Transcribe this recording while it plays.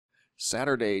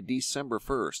Saturday, December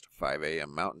 1st, 5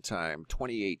 a.m. Mountain Time,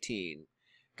 2018.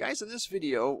 Guys, in this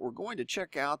video, we're going to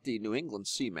check out the New England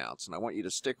seamounts, and I want you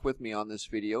to stick with me on this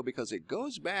video because it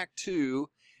goes back to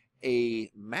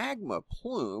a magma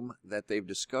plume that they've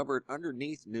discovered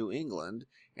underneath New England,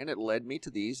 and it led me to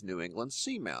these New England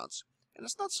seamounts. And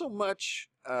it's not so much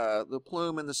the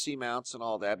plume and the seamounts and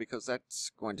all that, because that's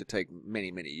going to take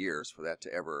many, many years for that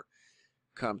to ever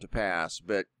come to pass,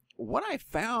 but what I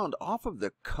found off of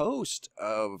the coast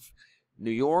of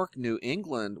New York, New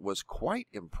England was quite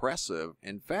impressive.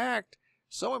 In fact,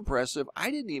 so impressive, I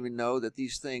didn't even know that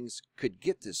these things could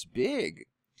get this big.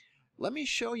 Let me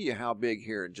show you how big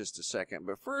here in just a second.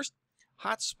 But first,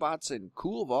 hot spots and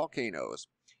cool volcanoes.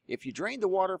 If you drain the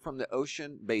water from the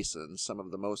ocean basins, some of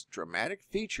the most dramatic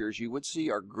features you would see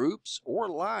are groups or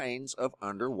lines of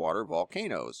underwater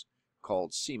volcanoes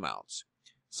called seamounts.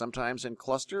 Sometimes in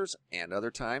clusters and other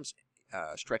times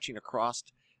stretching across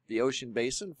the ocean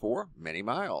basin for many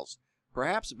miles.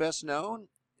 Perhaps best known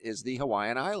is the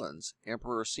Hawaiian Islands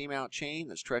Emperor Seamount chain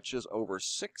that stretches over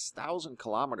 6,000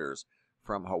 kilometers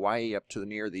from Hawaii up to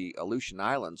near the Aleutian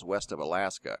Islands west of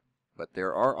Alaska. But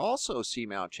there are also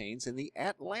seamount chains in the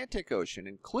Atlantic Ocean,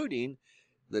 including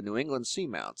the New England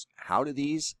seamounts. How do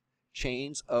these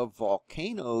chains of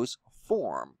volcanoes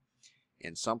form?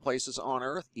 In some places on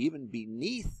Earth, even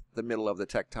beneath the middle of the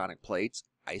tectonic plates,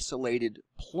 isolated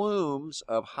plumes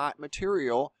of hot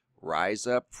material rise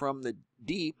up from the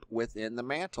deep within the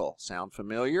mantle. Sound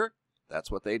familiar? That's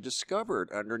what they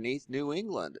discovered underneath New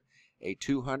England, a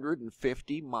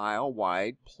 250-mile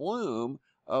wide plume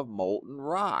of molten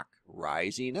rock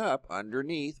rising up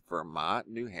underneath Vermont,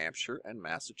 New Hampshire, and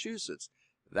Massachusetts.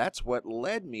 That's what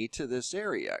led me to this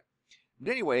area.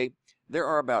 But anyway, there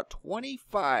are about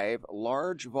 25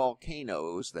 large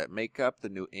volcanoes that make up the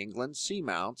New England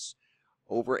seamounts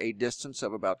over a distance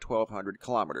of about 1,200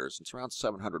 kilometers. It's around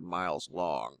 700 miles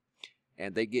long.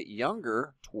 And they get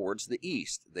younger towards the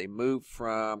east. They move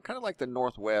from kind of like the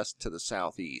northwest to the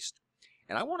southeast.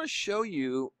 And I want to show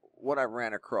you what I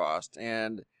ran across.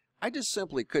 And I just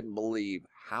simply couldn't believe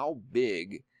how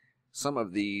big some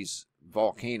of these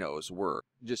volcanoes were.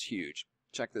 Just huge.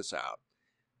 Check this out.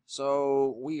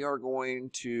 So we are going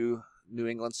to New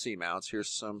England seamounts.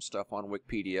 Here's some stuff on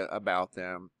Wikipedia about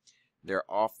them. They're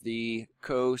off the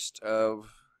coast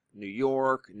of New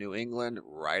York, New England,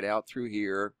 right out through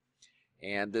here.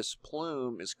 And this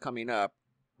plume is coming up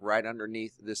right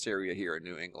underneath this area here in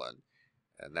New England.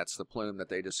 And that's the plume that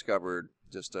they discovered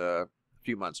just a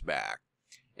few months back.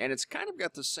 And it's kind of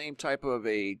got the same type of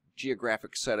a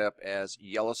geographic setup as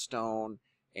Yellowstone,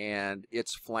 and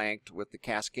it's flanked with the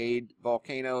Cascade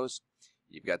volcanoes.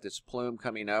 You've got this plume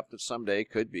coming up that someday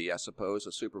could be, I suppose, a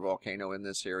supervolcano in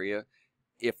this area.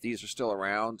 If these are still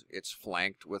around, it's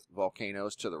flanked with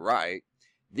volcanoes to the right.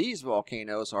 These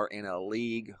volcanoes are in a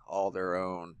league all their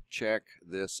own. Check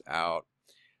this out.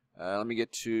 Let me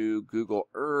get to Google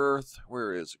Earth.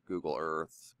 Where is Google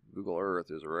Earth? Google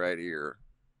Earth is right here.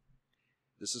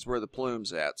 This is where the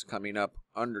plume's at. It's coming up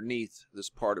underneath this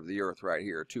part of the Earth right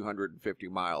here, 250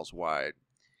 miles wide.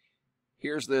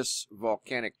 Here's this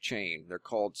volcanic chain. They're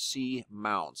called sea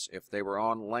mounts. If they were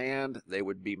on land, they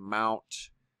would be Mount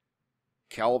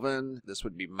Kelvin. This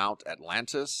would be Mount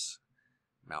Atlantis,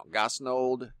 Mount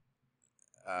Gosnold.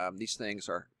 These things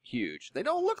are huge. They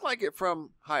don't look like it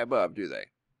from high above, do they?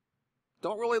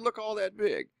 Don't really look all that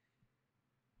big.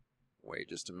 Wait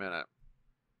just a minute.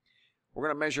 We're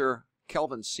going to measure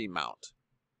Kelvin Seamount.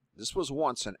 This was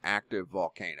once an active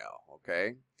volcano,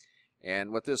 okay?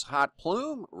 And with this hot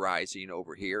plume rising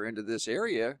over here into this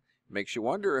area, makes you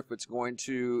wonder if it's going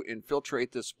to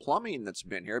infiltrate this plumbing that's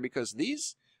been here, because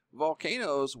these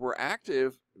volcanoes were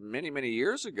active many, many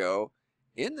years ago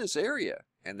in this area,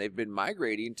 and they've been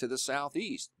migrating to the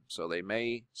southeast. So they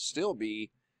may still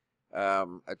be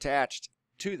attached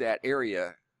to that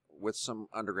area with some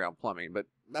underground plumbing, but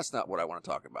that's not what I want to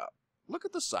talk about. Look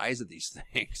at the size of these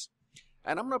things.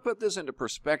 And I'm going to put this into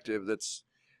perspective that's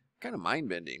kind of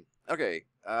mind-bending. Okay,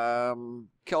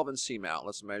 Kelvin Seamount.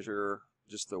 Let's measure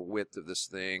just the width of this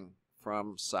thing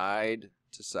from side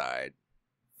to side.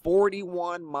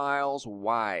 41 miles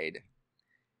wide.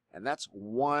 And that's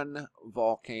one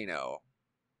volcano.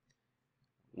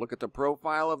 Look at the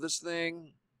profile of this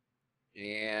thing.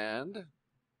 And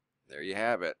there you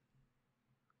have it.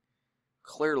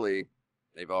 Clearly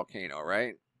a volcano,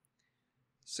 right?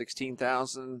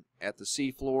 16,000 at the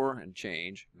seafloor and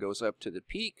change. Goes up to the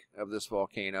peak of this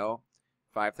volcano,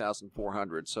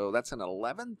 5,400. So that's an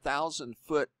 11,000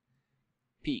 foot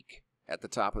peak at the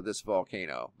top of this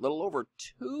volcano. A little over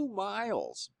 2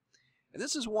 miles. And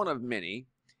this is one of many.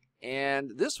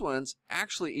 And this one's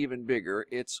actually even bigger.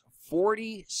 It's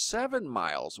 47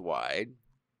 miles wide,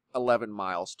 11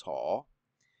 miles tall.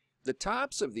 The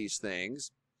tops of these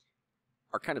things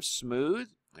are kind of smooth,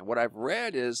 and what I've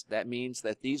read is that means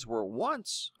that these were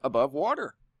once above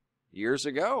water. Years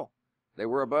ago, they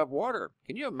were above water.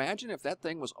 Can you imagine if that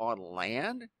thing was on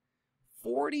land?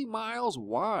 40 miles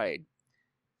wide.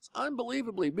 It's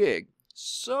unbelievably big.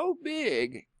 So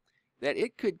big that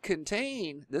it could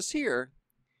contain this here.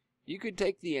 You could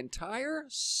take the entire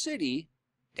city,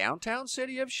 downtown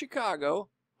city of Chicago,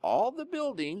 all the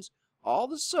buildings, all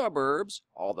the suburbs,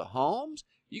 all the homes.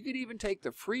 You could even take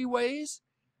the freeways,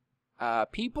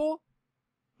 people,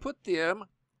 put them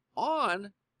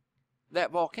on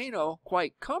that volcano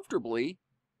quite comfortably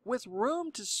with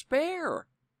room to spare.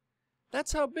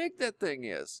 That's how big that thing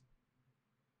is.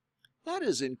 That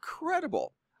is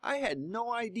incredible. I had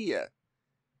no idea.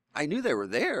 I knew they were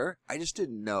there. I just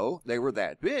didn't know they were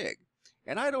that big.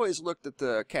 And I'd always looked at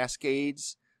the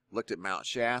Cascades, looked at Mount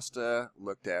Shasta,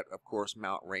 looked at, of course,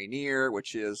 Mount Rainier,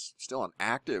 which is still an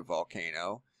active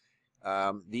volcano.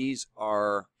 These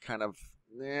are kind of,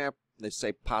 they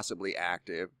say possibly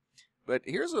active. But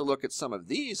here's a look at some of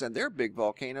these, and they're big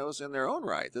volcanoes in their own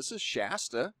right. This is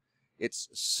Shasta. It's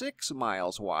 6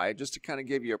 miles wide, just to kind of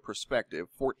give you a perspective,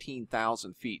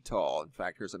 14,000 feet tall. In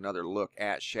fact, here's another look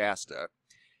at Shasta.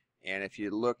 And if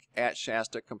you look at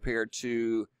Shasta compared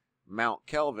to Mount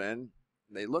Kelvin,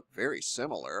 they look very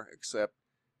similar, except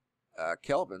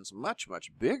Kelvin's much,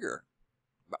 much bigger,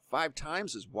 about 5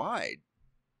 times as wide,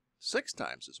 6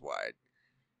 times as wide.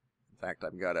 In fact,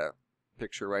 I've got a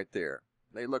picture right there.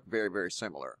 They look very, very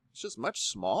similar. It's just much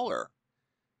smaller.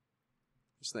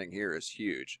 This thing here is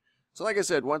huge. So like I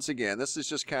said, once again, this is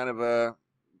just kind of a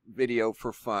video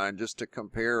for fun, just to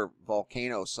compare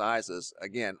volcano sizes.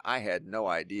 Again, I had no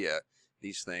idea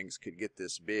these things could get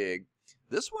this big.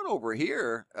 This one over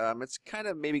here, it's kind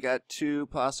of maybe got 2,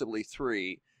 possibly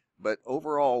 3, but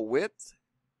overall width,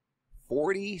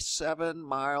 47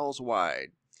 miles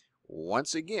wide.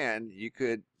 Once again, you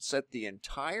could set the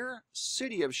entire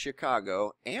city of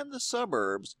Chicago and the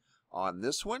suburbs on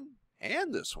this one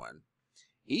and this one,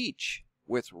 each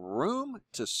with room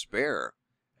to spare.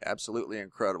 Absolutely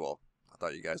incredible. I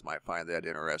thought you guys might find that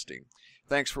interesting.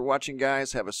 Thanks for watching,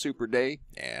 guys. Have a super day,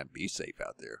 and be safe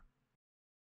out there.